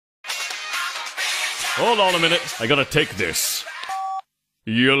Hold on a minute. I gotta take this.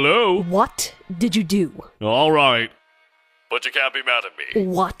 Hello? What did you do? Alright. But you can't be mad at me.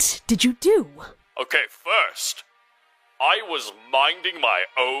 What did you do? Okay, first, I was minding my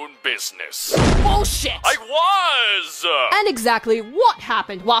own business. Bullshit! I was! And exactly what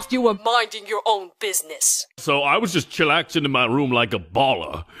happened whilst you were minding your own business? So I was just chillaxing in my room like a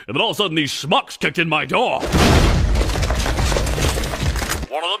baller, and then all of a sudden these schmucks kicked in my door.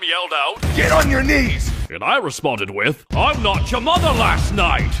 One of them yelled out, Get on your knees! and I responded with, I'm not your mother last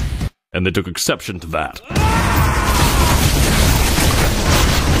night! And they took exception to that.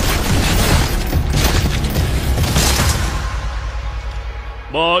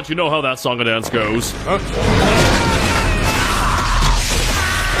 But you know how that song and dance goes. And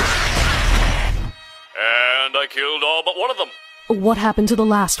I killed all but one of them. What happened to the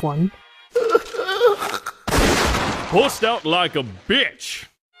last one? Pushed out like a bitch.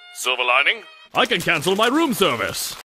 Silver lining? I can cancel my room service.